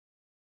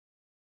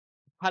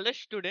Hello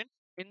student,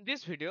 in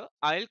this video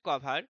I'll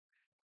cover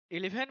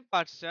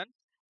 11%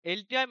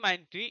 LTI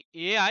Mindtree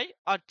AI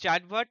or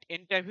Chatbot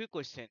interview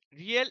question.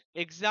 Real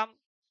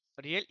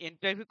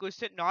interview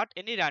question, not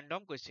any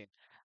random question.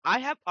 I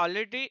have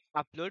already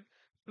uploaded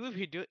two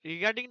videos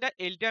regarding the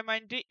LTI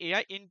Mindtree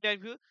AI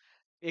interview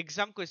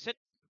exam question.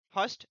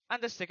 First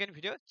and the second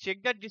video,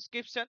 check the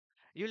description.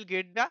 You'll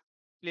get the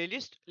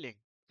playlist link.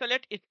 So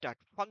let it start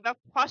from the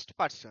first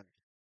person.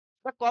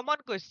 The common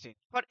question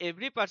for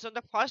every person,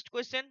 the first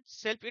question,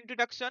 self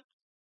introduction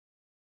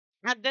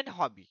and then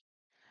hobby,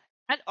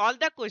 and all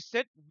the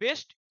question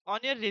based on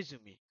your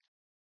resume.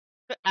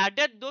 So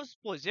added those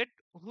project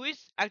which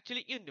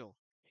actually you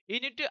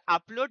need to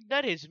upload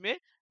the resume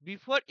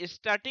before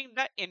starting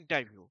the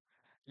interview.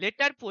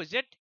 Later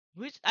project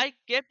which I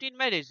kept in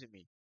my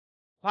resume,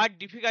 what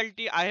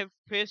difficulty I have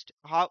faced,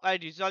 how I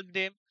resolved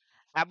them.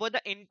 About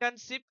the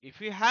internship,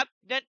 if you have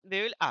then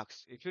they will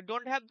ask, if you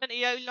don't have then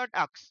AI will not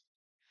ask.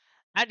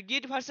 And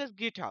Git versus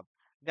GitHub,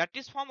 that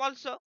is from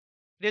also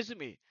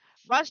resume.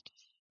 But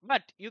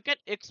but you can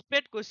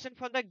expect question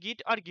from the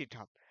Git or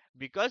GitHub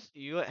because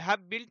you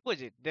have built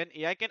project, then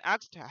AI can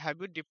ask, have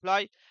you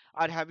deploy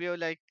or have you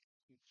like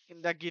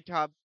in the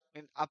GitHub,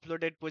 in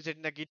uploaded project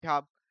in the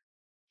GitHub.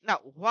 Now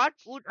what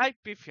would I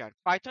prefer,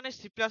 Python and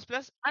C++?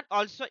 And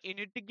also you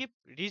need to give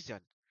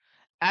reason.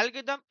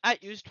 Algorithm I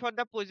used for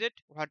the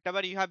project,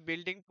 whatever you have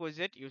building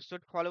project you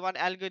should follow one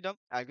algorithm.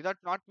 Algorithm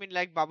not mean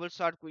like bubble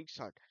sort, quick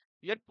sort,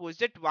 your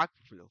project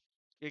workflow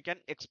you can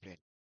explain.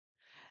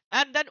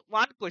 And then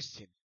one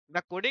question,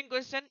 the coding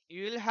question,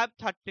 you will have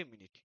 30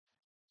 minutes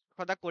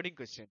for the coding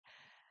question.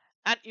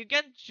 And you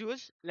can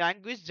choose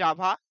language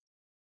Java,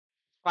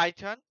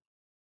 Python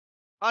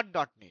or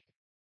 .NET.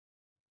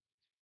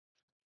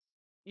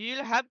 You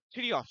will have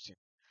three options.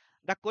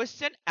 The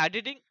question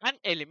adding an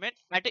element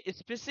at a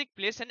specific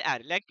place in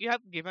array, like you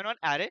have given one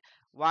array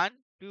 1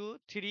 2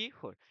 3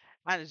 4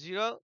 and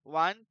 0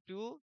 1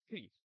 2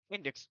 3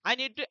 index. I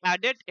need to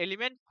add that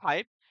element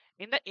 5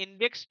 in the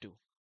index 2.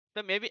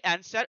 So maybe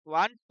answer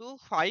 1 2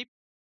 5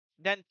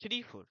 then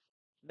 3 4.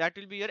 That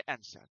will be your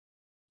answer.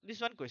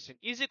 This one question,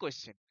 easy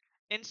question.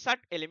 Insert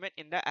element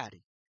in the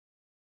array.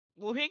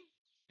 Moving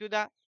to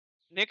the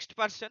next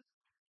person.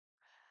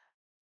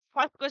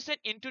 First question,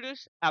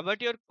 introduce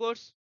about your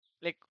course,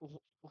 like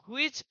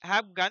which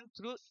have gone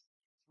through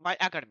my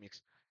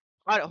academics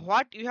or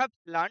what you have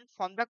learned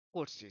from the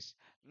courses.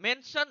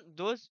 Mention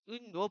those you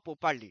know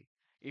properly.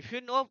 If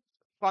you know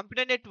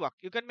computer network,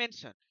 you can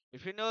mention.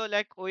 If you know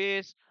like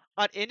OS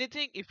or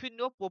anything, if you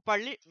know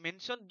properly,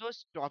 mention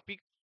those topic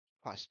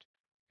first.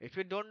 If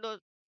you don't know,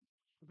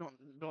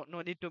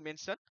 no need to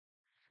mention,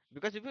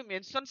 because if you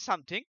mention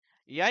something,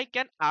 AI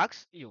can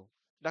ask you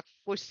the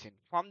question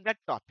from that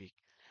topic.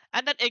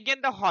 And then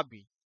again the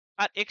hobby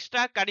or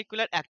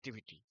extracurricular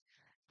activity.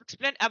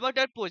 Explain about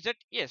your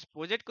project. Yes,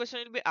 project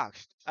question will be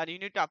asked, and you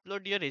need to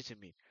upload your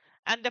resume.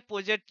 And the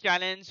project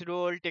challenge,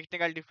 role,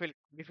 technical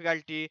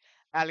difficulty,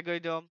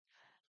 algorithm,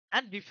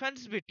 and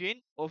difference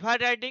between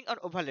overriding or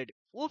overloading.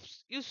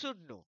 Oops, you should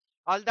know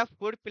all the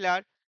four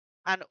pillar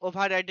and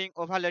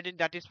overloading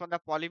that is from the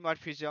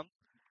polymorphism.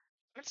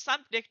 And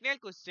some technical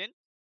question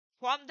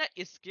from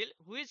the skill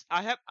which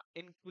I have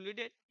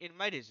included in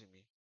my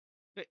resume.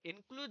 So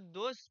include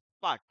those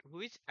part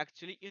which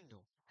actually you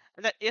know.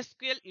 And the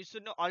SQL, you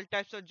should know all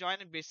types of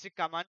join and basic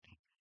command,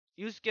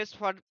 use case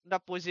for the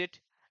posit.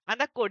 And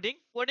the coding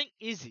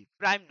easy,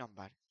 prime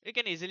number. You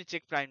can easily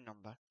check prime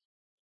number.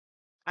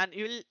 And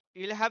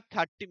you'll have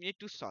 30 minutes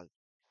to solve.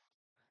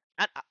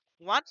 And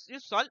once you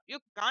solve, you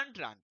can't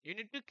run. You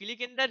need to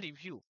click in the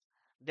review.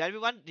 There will be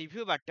one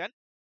review button.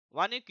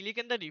 When you click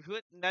in the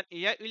review, then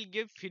AI will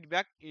give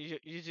feedback.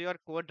 Is your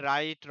code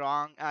right,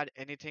 wrong, or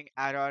anything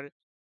error?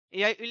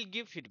 AI will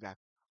give feedback.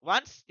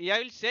 Once AI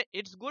will say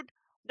it's good,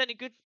 then you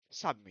could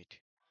submit.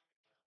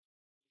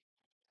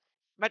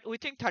 But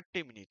within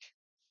 30 minutes.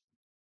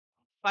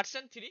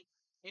 Person 3,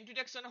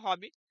 introduction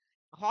hobby.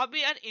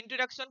 Hobby and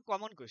introduction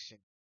common question.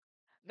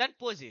 Then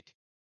pose it.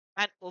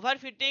 And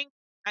overfitting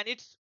and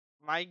its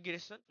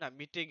migration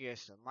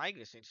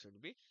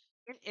should be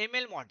in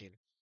ML model.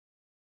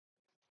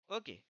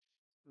 Okay.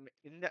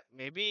 In the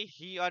maybe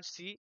he or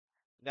she,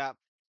 the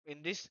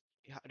in this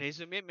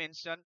resume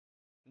mention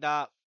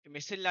the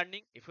machine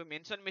learning. If you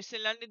mention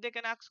machine learning, they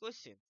can ask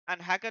question. And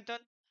hackathon,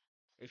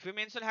 if you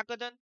mention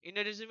hackathon in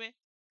a resume,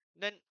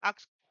 then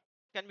ask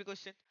can be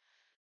question.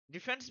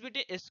 Difference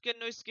between SQL and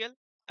no SQL,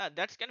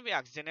 that can be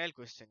asked general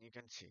question. You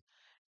can see.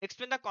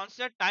 Explain the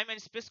concept time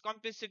and space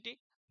complexity.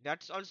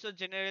 That's also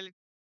general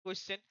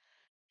question.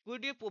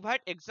 Could you provide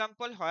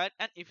example where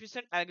an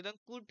efficient algorithm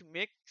could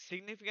make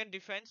significant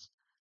difference?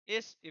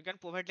 Yes, you can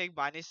provide like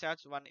binary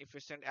search, one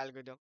efficient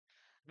algorithm.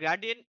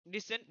 Gradient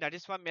descent, that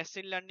is for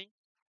machine learning.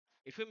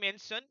 If you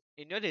mention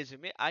in your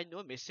resume, I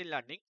know machine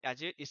learning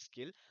as a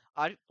skill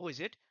or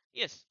project,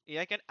 yes,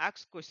 AI can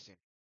ask question.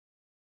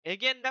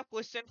 Again, the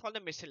question for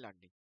the machine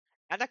learning.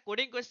 And the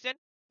coding question,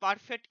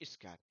 perfect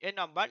square. A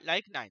number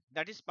like 9,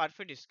 that is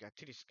perfect square,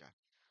 3 square.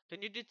 So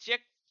you need to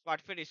check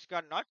perfect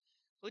square not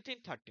within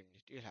 30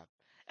 minutes you have.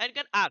 And you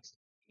can ask.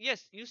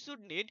 yes, you should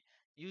need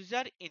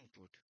user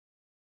input.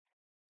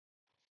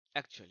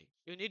 Actually,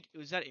 you need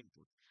user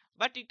input,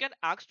 but you can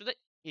ask to the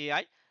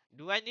AI,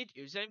 do I need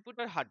user input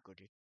or hard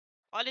coded?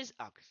 Always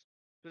ask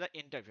to the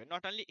interviewer,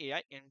 not only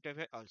AI,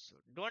 interviewer also.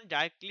 Don't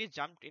directly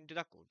jump into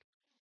the code.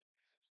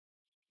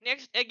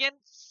 Next, again,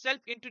 self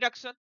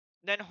introduction,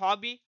 then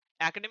hobby,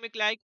 academic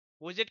like,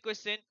 project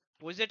question,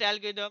 project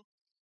algorithm,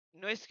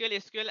 NoSQL,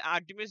 SQL,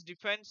 RDBMS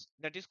defense,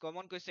 that is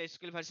common question,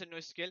 SQL versus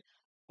NoSQL,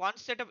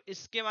 concept of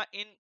schema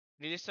in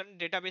relation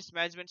database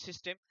management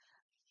system,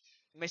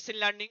 machine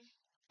learning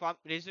from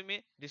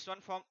resume, this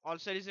one from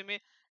also resume,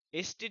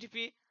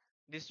 HTTP,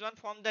 this one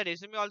from the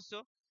resume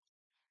also,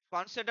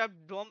 concept of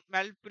DOM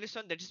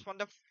manipulation, that is from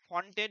the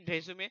front end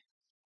resume.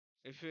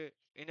 If you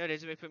in your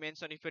resume, if you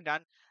mention if you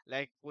done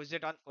like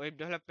project on web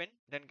development,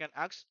 then can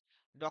ask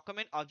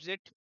document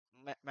object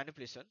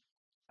manipulation,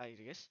 I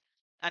guess.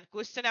 And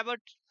question about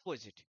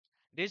project,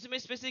 resume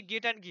specific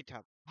git and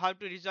github, how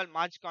to resolve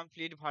merge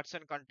conflict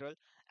version control.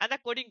 And the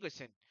coding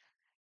question,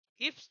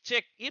 if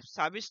check if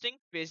substring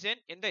present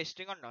in the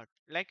string or not,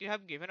 like you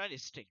have given a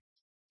string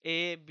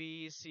a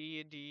b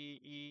c d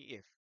e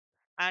f,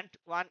 and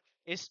one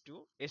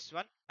s2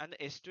 s1 and the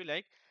s2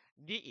 like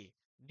de,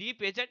 d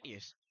present,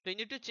 yes, so you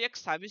need to check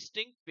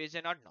substring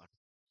present or not.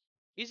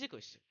 Easy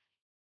question.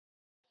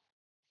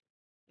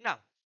 Now,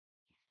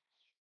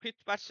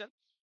 fifth person,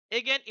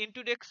 again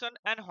introduction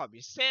and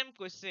hobby, same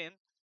question,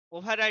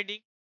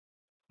 overriding,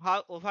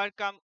 how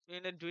overcome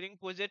during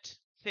project,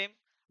 same.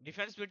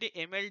 Difference between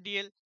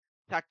mldl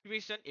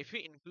certification, if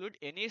you include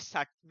any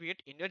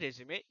certificate in your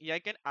resume, I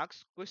can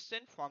ask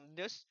question from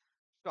this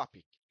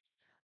topic.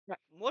 Yeah,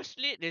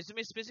 mostly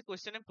resume specific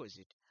question and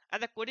posit.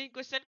 And the coding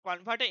question,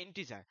 convert an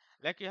integer,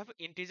 like you have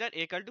integer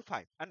equal to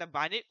 5 and the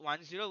binary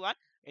 101,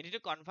 you need to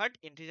convert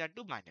integer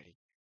to binary.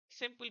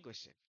 Simple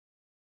question.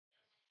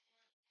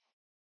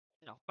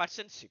 Now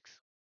person 6,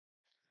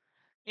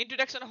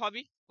 introduction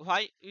hobby,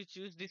 why you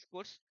choose this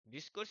course.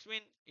 This course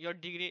mean your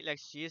degree like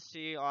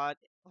CSC or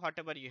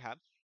whatever you have.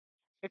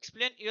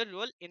 Explain your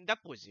role in the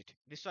posit,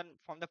 this one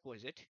from the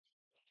posit.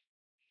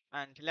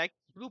 And like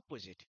group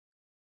posit,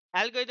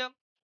 algorithm,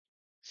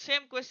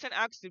 same question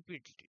asked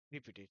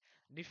repeated.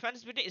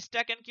 Difference between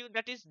stack and queue,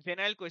 that is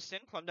general question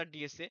from the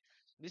DSA.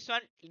 This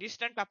one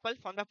list and tuple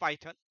from the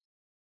Python.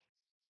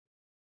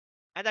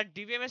 And the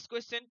DBMS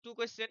question, two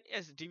question.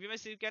 Yes,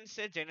 DBMS you can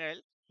say general,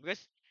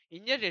 because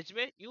in your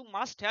resume you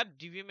must have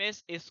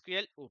DBMS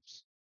SQL.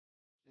 Oops.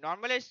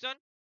 Normalization,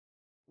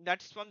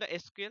 that's from the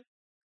SQL.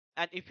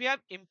 And if you have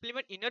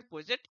implement in your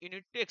project, you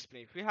need to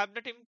explain. If you have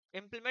not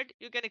implement,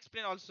 you can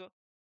explain also,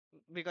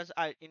 because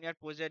in your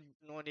project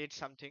no need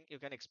something, you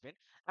can explain.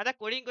 And the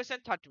coding question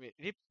third way,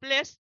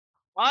 replace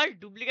all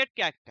duplicate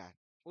character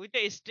with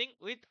a string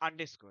with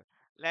underscore,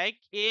 like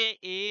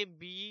a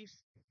b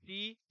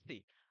c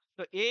c.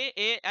 So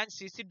a and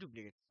c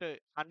duplicate, so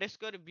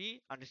underscore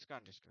b underscore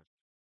underscore,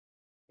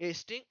 a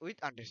string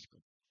with underscore.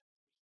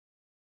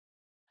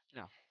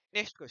 Now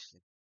next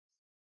question,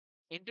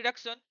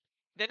 introduction,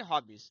 then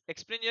hobbies,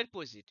 explain your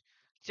posit,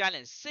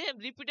 challenge, same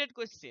repeated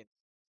question,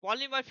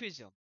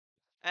 polymorphism,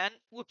 and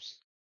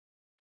whoops.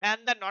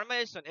 And the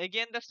normalization,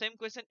 again the same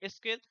question,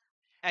 scale,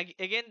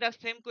 again the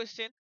same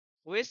question,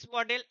 waste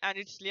model and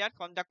its layer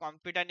from the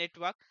computer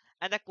network.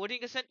 And the coding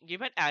question,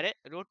 given array,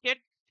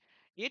 rotate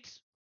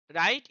its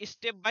right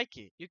step by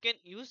key, you can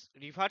use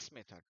reverse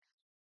method.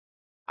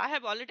 I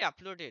have already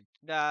uploaded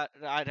the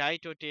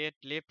right rotate,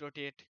 left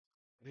rotate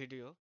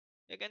video,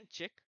 you can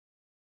check.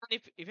 And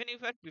if even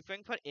if you are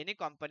preferring for any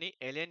company,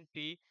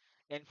 LNP,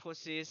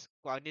 Infosys,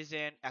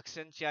 Cognizant,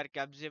 Accenture,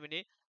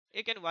 Capgemini,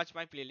 you can watch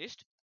my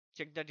playlist,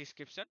 check the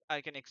description,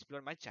 I can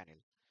explore my channel.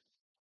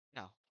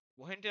 Now,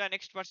 moving to the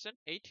next person,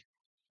 8.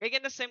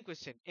 Again, the same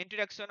question.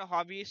 Introduction,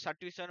 hobby,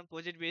 situation,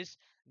 project base,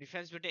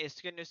 difference between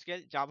SQL and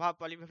NoSQL, Java,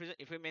 polymorphism.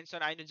 If we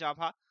mention I know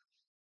Java,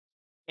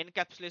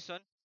 encapsulation,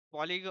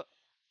 poly,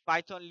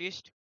 Python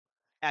list,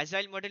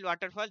 agile model,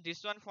 waterfall.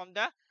 This one from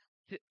the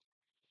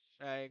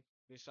uh,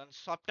 this one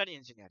software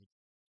engineering.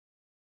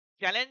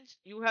 Challenge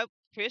you have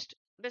faced.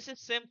 This is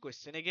same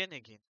question again.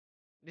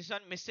 This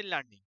one machine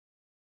learning.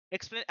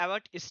 Explain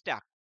about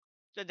stack.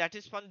 So that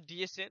is from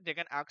DSA. They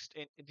can ask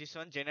in this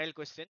one general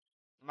question.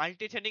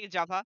 Multi-threading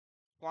Java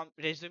from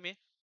resume.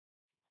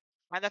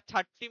 And the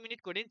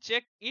 30-minute coding,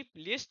 check if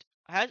list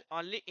has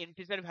only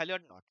integer value or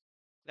not.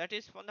 That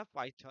is from the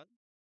Python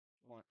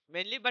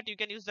mainly, but you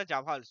can use the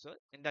Java also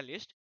in the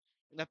list.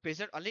 The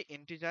present only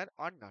integer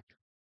or not.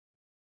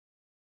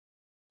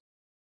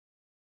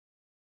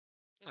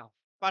 Now,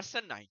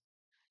 person 9.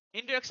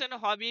 Introduction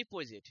of hobby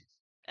project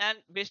and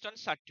based on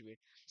certificate.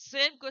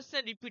 Same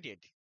question repeated.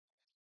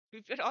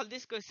 Prepare all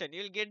this question,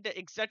 you will get the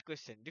exact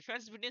question.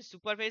 Difference between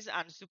supervised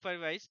and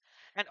unsupervised,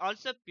 and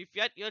also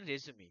prepare your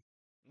resume.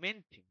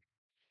 Main thing.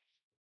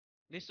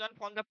 This one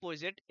from the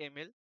project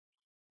ML.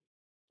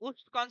 Which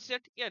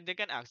concept? Yeah, they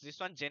can ask. This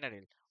one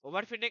general.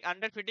 Overfitting,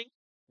 underfitting.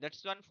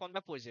 That's one from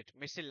the project.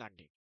 Machine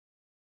learning.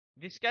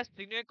 Discuss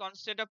signal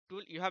concept of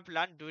tool you have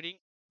learned during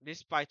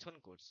this Python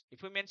course.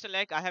 If you mention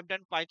like I have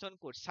done Python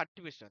course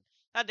certification,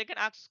 now they can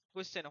ask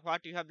question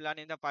what you have learned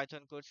in the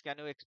Python course. Can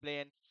you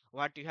explain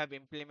what you have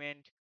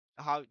implement,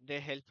 how they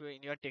help you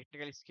in your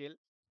technical skill?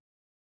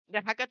 The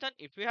hackathon,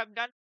 if you have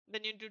done,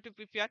 then you need to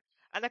prepare.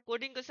 And the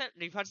coding question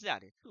reverse the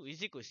array. Two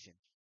easy question.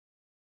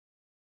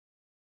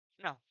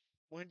 Now,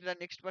 moving to the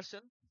next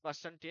person,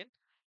 person 10.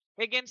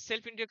 Again,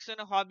 self-introduction,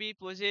 hobby,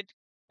 project,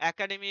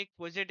 academic,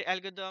 project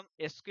algorithm,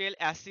 SQL,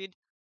 acid,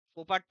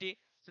 property.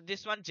 So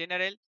this one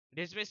general,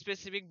 resume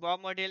specific,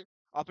 Bob model,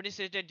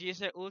 operated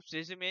DSI, oops,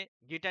 resume,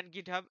 Git and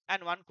GitHub,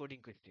 and one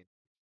coding question.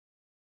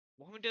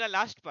 Moving to the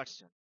last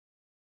person.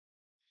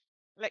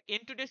 Like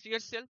introduce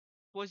yourself,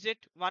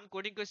 project, one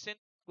coding question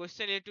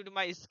related to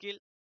my skill,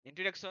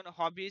 introduction,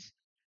 hobbies,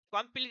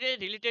 completely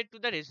related to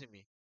the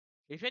resume.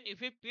 Even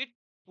if you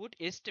put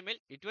HTML,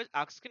 it was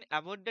asking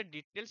about the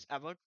details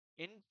about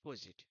in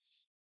project.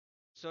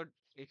 So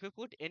if you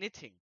put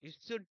anything, you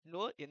should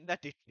know in the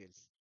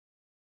details.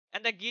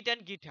 And the Git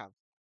and GitHub.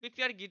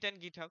 Prepare Git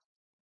and GitHub.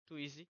 Too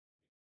easy.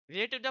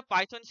 Related to the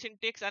Python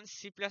syntax and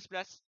C++,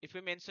 if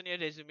you mention your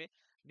resume.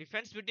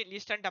 Difference between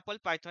list and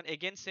tuple Python,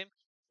 again same.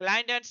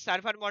 Client and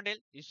server model,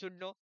 you should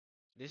know.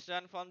 This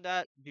one from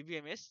the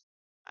DBMS.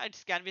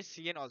 It can be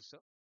CN also.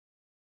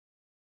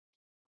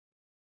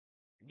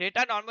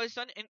 Data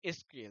normalization in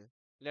SQL.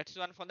 Let's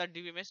one from the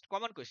DBMS.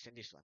 Common question,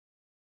 this one.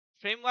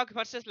 Framework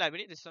versus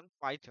library, this one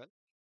Python.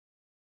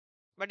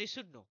 But you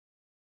should know.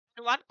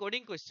 One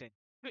coding question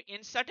to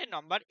insert a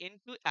number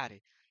into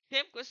array.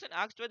 Same question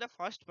asked by the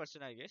first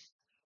person, I guess.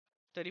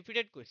 The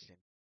repeated question.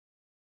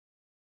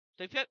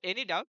 So if you have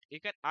any doubt, you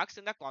can ask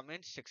in the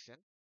comment section.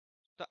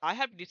 So I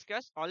have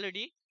discussed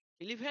already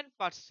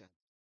 11%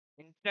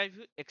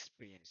 interview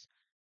experience.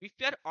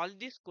 Prepare all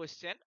these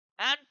question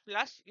and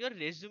plus your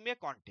resume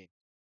content.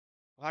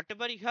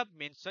 Whatever you have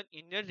mentioned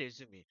in your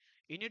resume,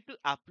 you need to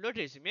upload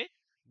resume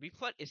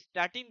before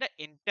starting the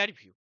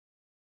interview.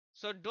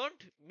 So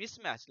don't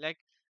mismatch like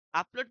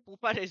upload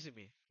proper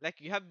resume.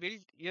 Like you have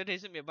built your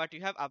resume, but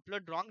you have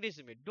upload wrong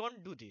resume.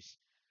 Don't do this.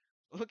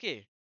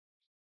 Okay.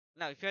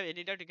 Now, if you have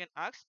any doubt, you can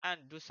ask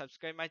and do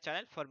subscribe my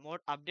channel for more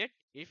update.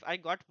 If I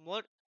got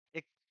more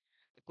eh,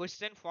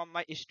 question from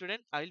my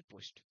student, I will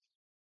post.